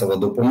фінансова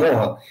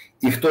допомога,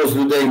 і хто з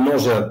людей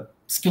може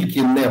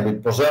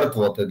скільки-небудь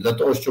пожертвувати для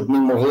того, щоб ми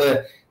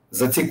могли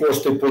за ці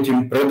кошти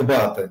потім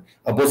придбати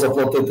або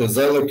заплатити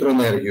за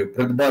електроенергію,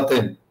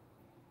 придбати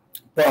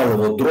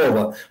паливо,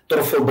 дрова,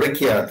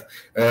 торфобрикет,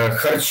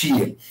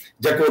 харчі.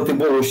 Дякувати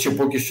Богу, що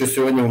поки що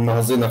сьогодні в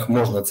магазинах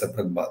можна це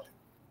придбати.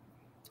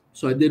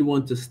 So I did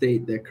want to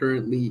state that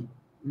currently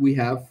we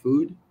have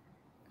food.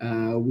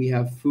 We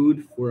have food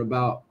for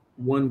about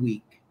 1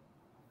 week.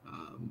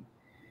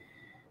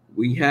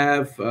 We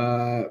have,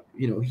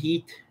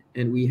 heat,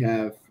 and we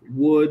have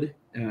wood.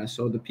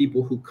 So the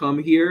people who come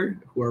here,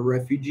 who are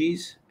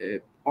refugees,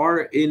 are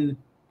in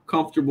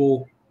comfortable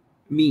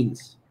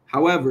means.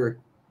 However,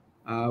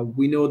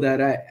 we know that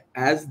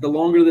as the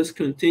longer this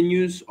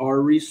continues,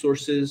 our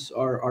resources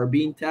are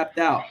being tapped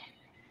out.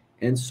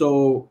 And so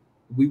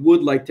we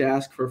would like to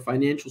ask for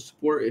financial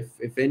support.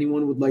 If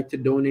anyone would like to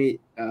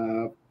donate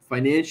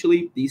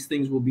financially, these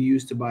things will be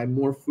used to buy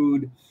more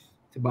food,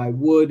 to buy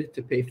wood,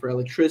 to pay for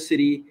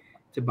electricity,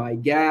 to buy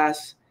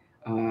gas,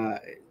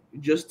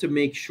 just to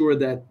make sure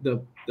that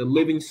the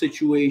living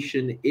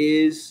situation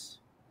is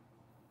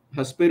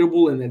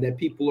hospitable and that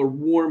people are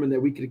warm and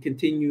that we can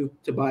continue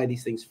to buy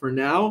these things. For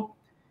now,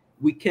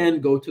 we can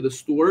go to the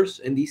stores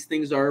and these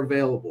things are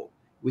available.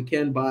 We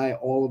can buy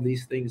all of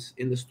these things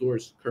in the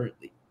stores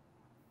currently.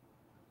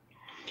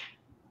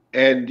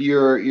 And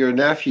your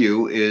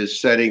nephew is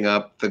setting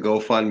up the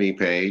GoFundMe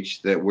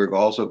page that we're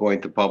also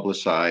going to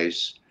publicize,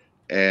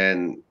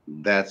 and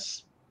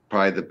that's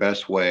probably the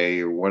best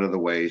way, or one of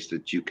the ways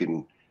that you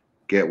can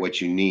get what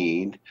you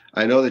need.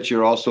 I know that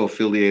you're also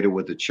affiliated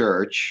with the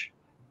church,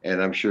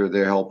 and I'm sure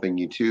they're helping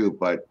you too,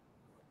 but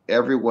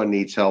everyone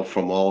needs help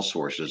from all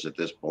sources at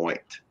this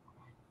point.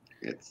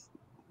 It's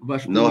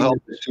no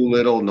help is too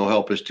little, no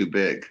help is too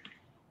big.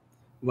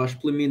 Ваш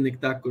племінник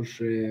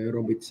також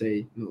робить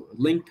цей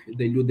линк,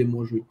 де люди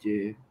можуть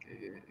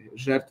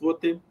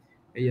жертвувати.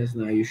 Я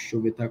знаю, що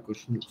ви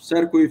також з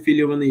церквою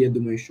афілійовані, я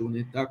думаю, що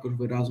вони також,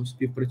 ви разом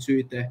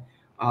співпрацюєте.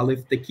 Але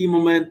в такі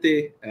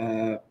моменти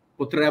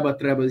потреба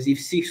треба зі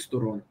всіх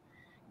сторон.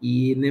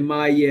 І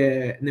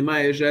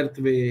немає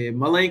жертви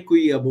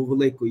маленької або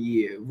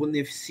великої.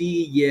 Вони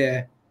всі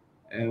є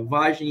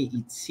важні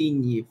і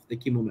цінні в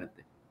такі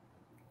моменти.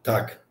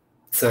 Так,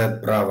 це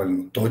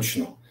правильно,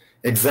 точно.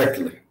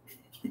 Exactly.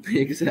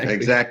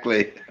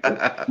 Exactly.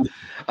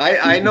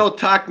 I know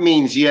tak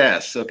means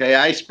yes. Okay,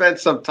 I spent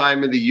some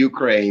time in the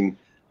Ukraine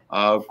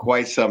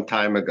quite some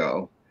time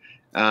ago,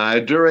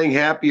 during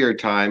happier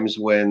times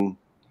when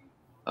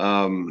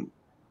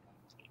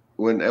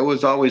it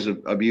was always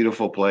a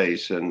beautiful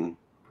place, and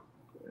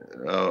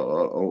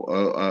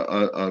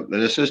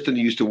an assistant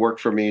who used to work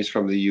for me is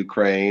from the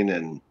Ukraine,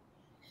 and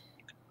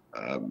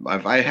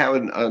I have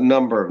a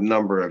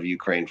number of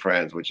Ukraine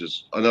friends, which is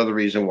another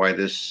reason why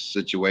this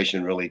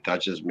situation really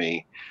touches me.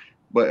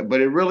 But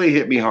it really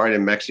hit me hard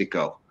in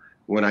Mexico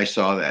when I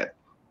saw that,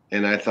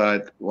 and I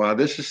thought, wow,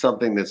 this is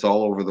something that's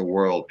all over the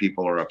world.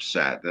 People are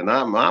upset, and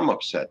I'm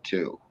upset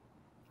too.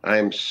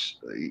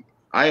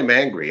 I am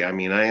angry. I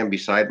mean, I am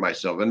beside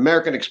myself. An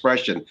American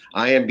expression,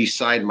 I am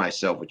beside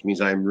myself, which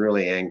means I'm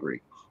really angry.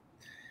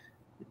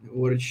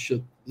 Говорить, що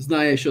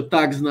знає, що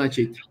так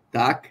значить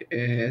так.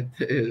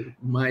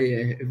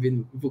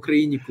 Він в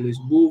Україні колись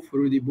був,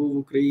 Руді був в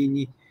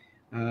Україні.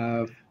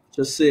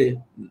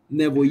 Часи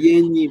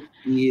невоєнні,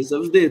 і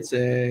завжди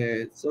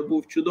це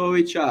був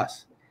чудовий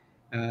час.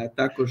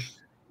 Також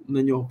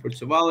на нього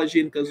працювала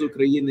жінка з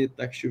України,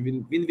 так що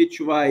він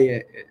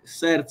відчуває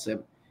серцем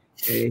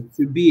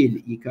цю біль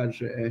і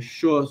каже,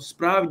 що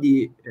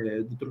справді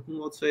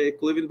доторкнуло це,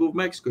 коли він був в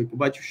Мексику і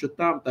побачив, що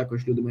там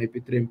також люди мають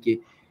підтримки.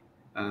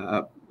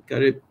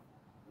 Каже,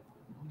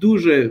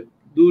 дуже,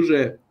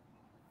 дуже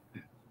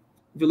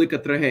велика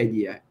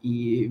трагедія.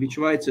 І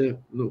відчувається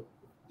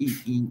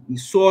і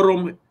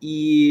сором,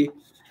 і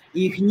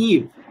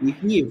гнів,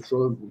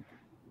 що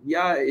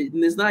я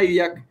не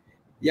знаю,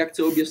 як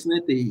це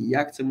об'яснити, і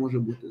як це може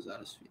бути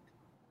зараз в світі.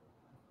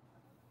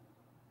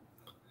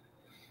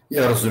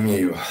 Я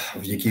розумію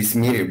в якійсь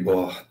мірі,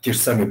 бо ті ж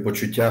самі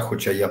почуття,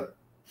 хоча я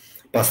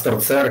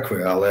пастор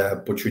церкви, але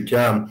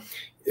почуття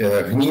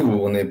гніву,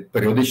 вони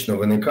періодично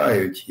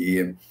виникають,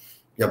 і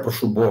я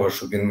прошу Бога,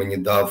 щоб він мені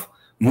дав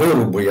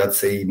миру, бо я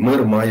цей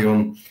мир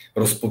маю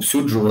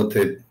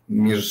розповсюджувати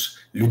між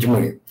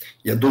людьми.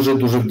 Я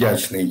дуже-дуже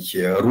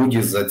вдячний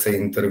Руді за це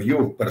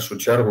інтерв'ю, в першу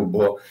чергу,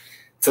 бо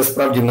це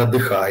справді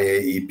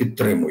надихає і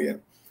підтримує.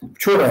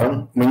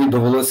 Вчора мені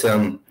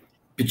довелося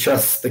під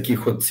час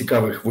таких от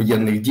цікавих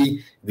воєнних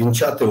дій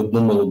вінчати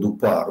одну молоду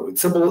пару. І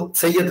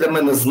це є для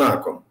мене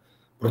знаком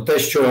про те,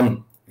 що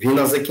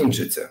війна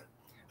закінчиться.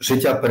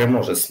 Життя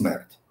переможе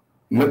смерть.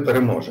 Ми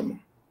переможемо.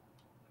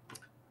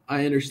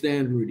 I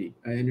understand, Rudy.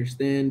 I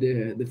understand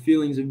the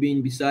feelings of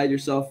being beside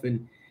yourself. And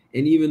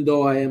even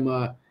though I am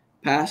a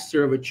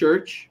pastor of a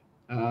church,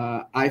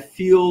 I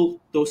feel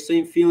those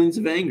same feelings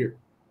of anger.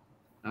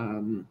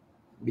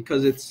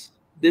 Because it's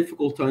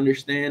difficult to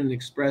understand and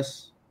express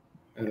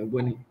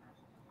when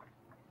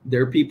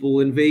there are people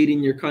invading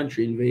your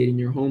country, invading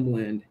your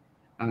homeland.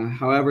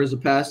 However, as a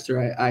pastor,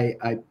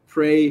 I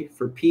pray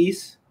for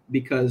peace,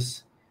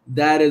 because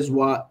that is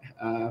what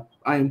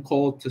I am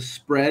called to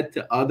spread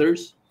to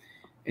others,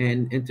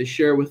 and to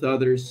share with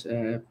others,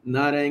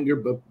 not anger,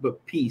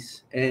 but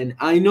peace. And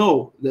I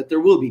know that there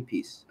will be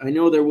peace. I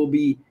know there will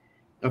be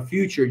a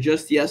future.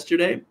 Just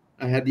yesterday,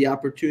 I had the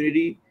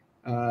opportunity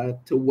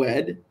to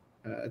wed,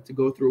 to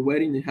go through a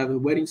wedding and have a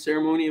wedding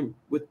ceremony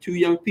with two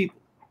young people.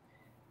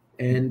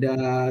 And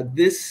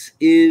this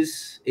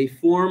is a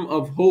form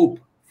of hope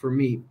for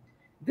me,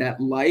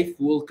 that life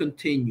will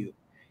continue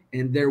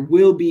and there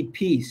will be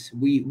peace.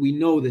 We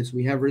know this.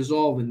 We have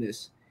resolve in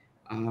this.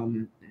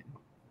 And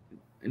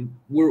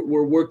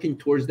we're working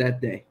towards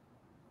that day.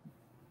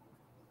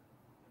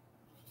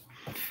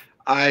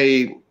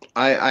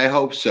 I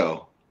hope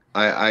so.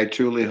 I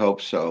truly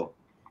hope so,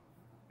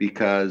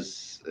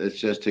 because it's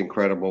just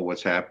incredible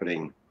what's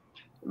happening.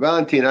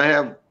 Valentin, I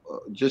have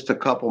just a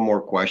couple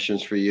more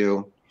questions for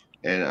you.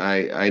 And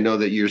I know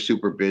that you're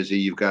super busy.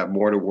 You've got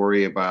more to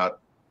worry about,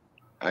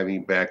 I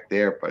mean, back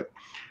there, but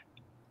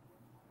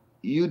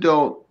you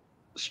don't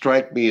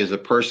strike me as a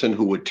person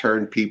who would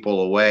turn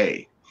people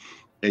away.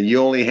 And you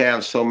only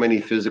have so many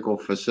physical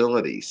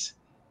facilities.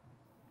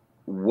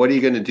 What are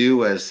you going to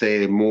do as,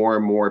 say, more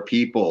and more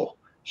people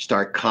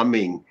start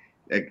coming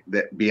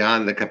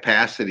beyond the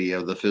capacity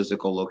of the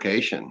physical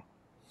location?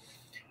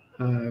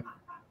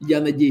 Я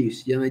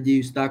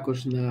надіюсь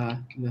також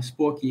на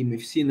спокій. Ми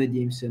всі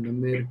надіємося на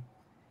мир.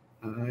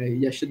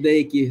 Я ще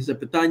деякі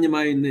запитання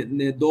маю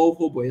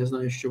недовго, бо я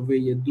знаю, що ви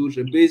є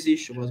дуже бизі,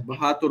 що у вас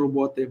багато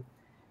роботи.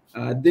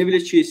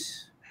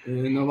 Дивлячись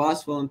на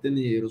вас, Валентин,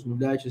 і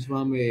розмовляючи з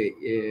вами,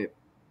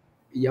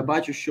 я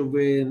бачу, що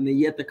ви не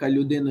є така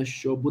людина,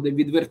 що буде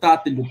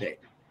відвертати людей.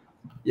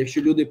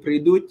 Якщо люди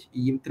прийдуть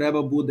і їм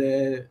треба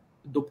буде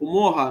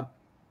допомога,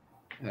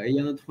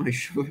 я не думаю,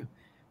 що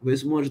ви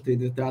зможете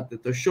відвертати.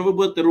 То що ви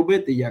будете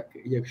робити,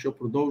 якщо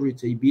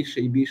продовжується і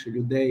більше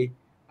людей,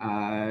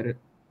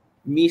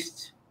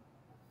 місць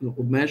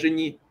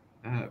обмежені?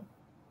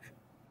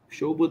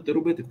 Що ви будете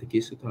робити в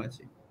такій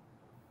ситуації?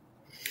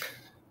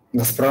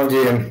 Насправді,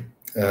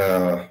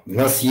 в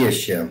нас є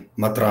ще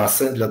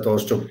матраси для того,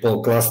 щоб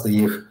покласти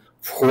їх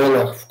в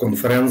холах, в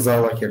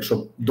конференц-залах,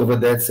 якщо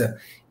доведеться,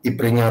 і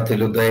прийняти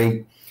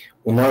людей.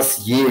 У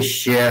нас є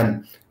ще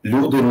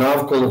люди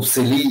навколо в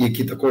селі,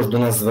 які також до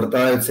нас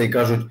звертаються і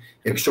кажуть,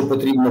 якщо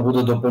потрібна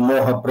буде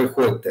допомога,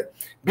 приходьте.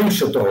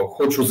 Більше того,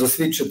 хочу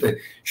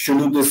засвідчити, що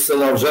люди з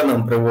села вже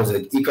нам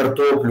привозять і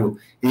картоплю,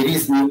 і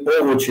різні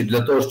овочі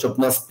для того, щоб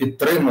нас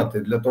підтримати,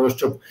 для того,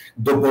 щоб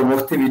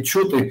допомогти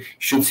відчути,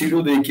 що ці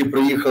люди, які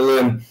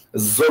приїхали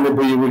з зони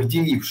бойових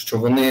дій, що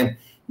вони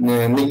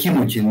не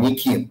кинуті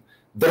ніким.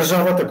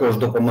 Держава також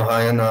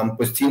допомагає нам,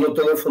 постійно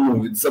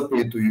телефонують,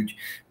 запитують,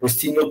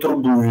 постійно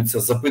турбуються,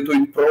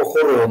 запитують про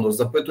охорону,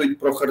 запитують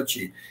про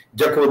харчі.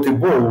 Дякувати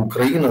Богу,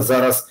 Україна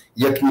зараз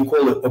як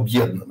ніколи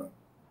об'єднана.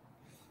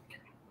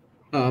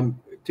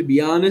 To be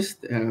honest,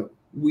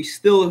 we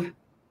still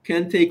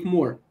can take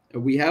more.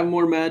 We have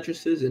more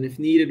mattresses, and if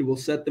needed,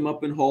 we'll set them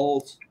up in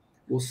halls.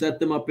 We'll set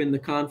them up in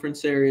the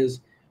conference areas.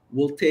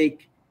 We'll take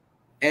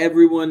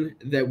everyone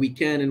that we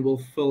can, and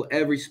we'll fill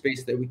every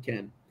space that we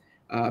can.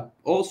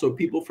 Also,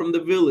 people from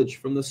the village,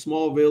 from the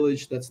small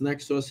village that's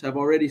next to us, have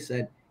already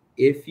said,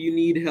 if you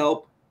need help,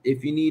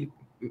 if you need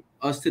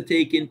us to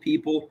take in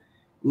people,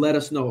 let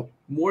us know.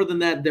 More than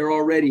that, they're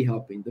already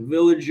helping. The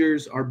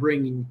villagers are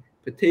bringing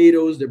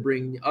potatoes, they're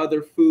bringing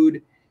other food,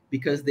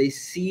 because they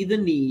see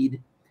the need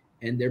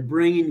and they're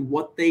bringing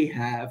what they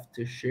have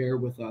to share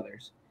with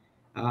others.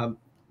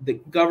 The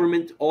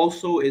government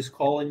also is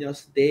calling us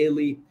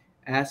daily,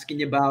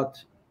 asking about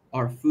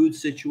our food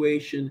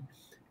situation.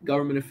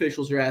 Government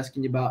officials are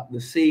asking about the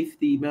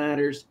safety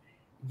matters.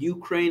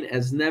 Ukraine,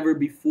 as never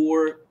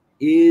before,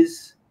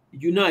 is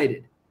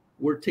united.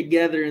 We're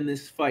together in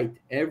this fight.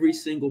 Every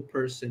single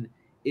person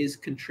is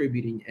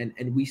contributing,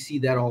 and we see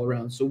that all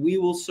around. So we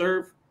will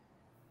serve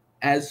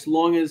as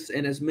long as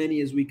and as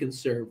many as we can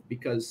serve,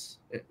 because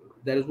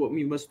that is what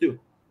we must do.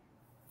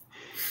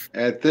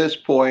 At this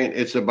point,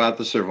 it's about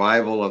the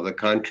survival of the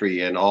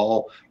country, and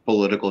all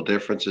political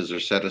differences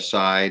are set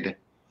aside.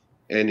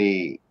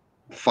 Any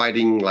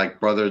fighting like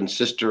brother and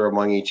sister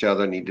among each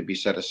other need to be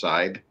set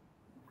aside.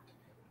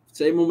 В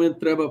цей момент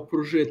треба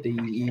прожити,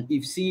 і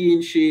всі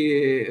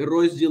інші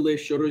розділи,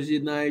 що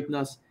роз'єднають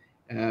нас,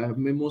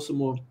 ми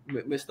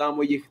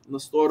ставимо їх на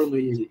сторону,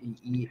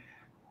 і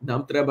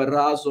нам треба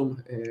разом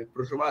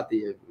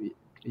проживати,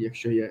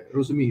 якщо я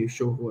розумію,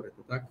 що ви говорите,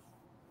 так?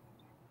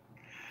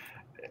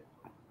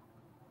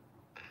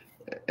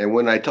 And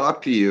when I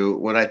talk to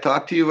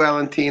you,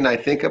 Valentin, I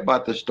think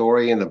about the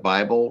story in the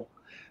Bible,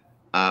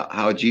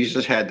 how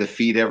Jesus had to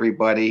feed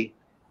everybody,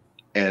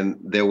 and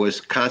there was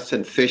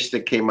constant fish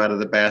that came out of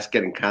the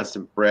basket and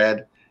constant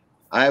bread.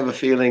 I have a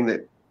feeling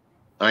that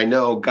I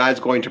know God's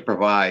going to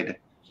provide.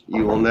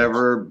 You will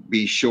never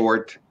be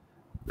short.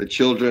 The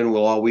children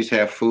will always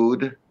have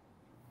food,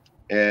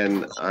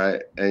 and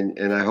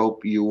I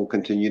hope you will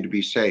continue to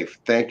be safe.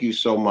 Thank you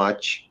so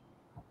much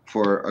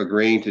for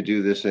agreeing to do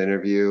this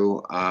interview.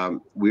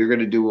 We're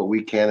going to do what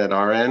we can at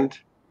our end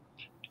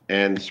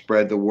and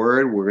spread the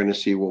word. We're going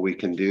to see what we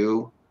can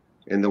do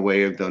in the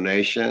way of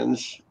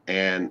donations.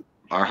 And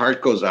our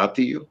heart goes out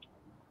to you.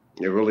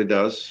 It really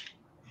does.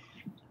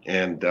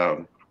 And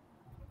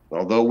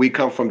although we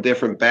come from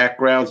different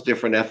backgrounds,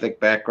 different ethnic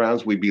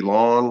backgrounds, we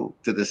belong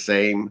to the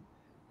same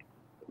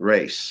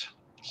race.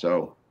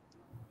 So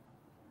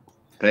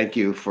thank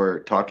you for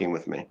talking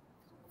with me.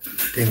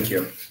 Thank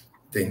you.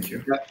 Thank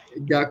you.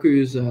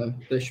 Дякую за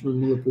те, що ми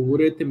могли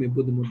поговорити. Ми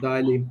будемо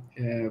далі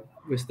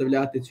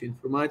виставляти цю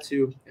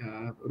інформацію.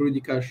 Руді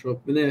каже, що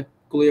мене,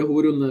 коли я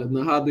говорю,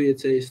 нагадує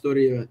ця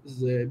історія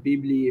з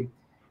Біблії,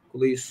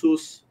 коли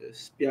Ісус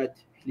з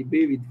 5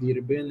 хлібів і 2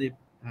 рибини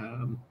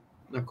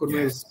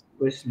накормив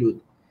весь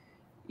люд.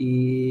 І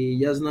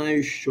я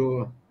знаю,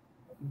 що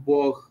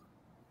Бог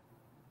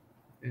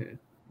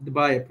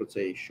дбає про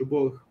це, і що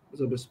Бог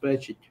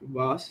забезпечить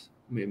вас.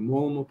 Ми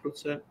мовимо про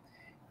це.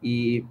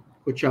 І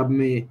хоча б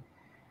ми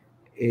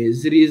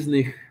з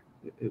різних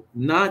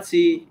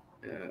націй,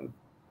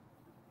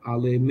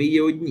 але ми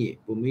є одні,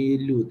 бо ми є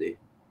люди.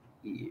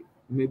 І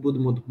ми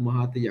будемо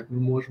допомагати, як ми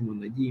можемо.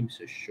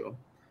 Надіємося, що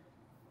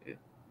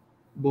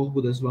Бог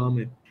буде з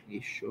вами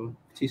і що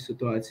в цій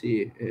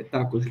ситуації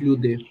також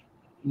люди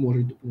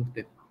можуть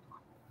допомогти.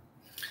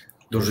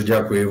 Дуже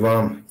дякую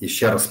вам. І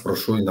ще раз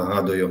прошу і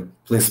нагадую,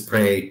 please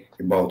pray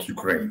about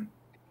Ukraine.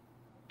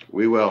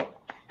 We will.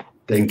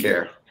 Take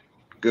care.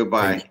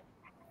 Goodbye.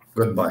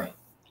 Goodbye.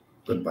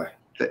 Goodbye.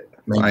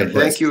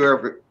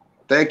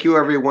 Thank you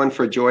everyone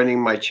for joining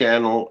my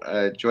channel,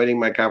 joining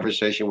my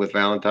conversation with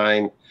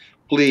Valentine.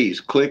 Please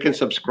click and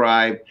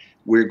subscribe.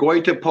 We're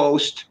going to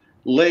post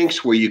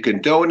links where you can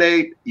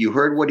donate. You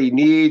heard what he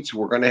needs.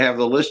 We're going to have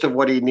the list of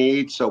what he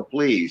needs. So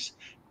please,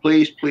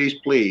 please, please,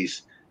 please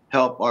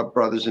help our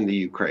brothers in the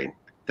Ukraine.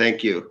 Thank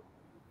you.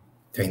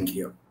 Thank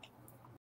you.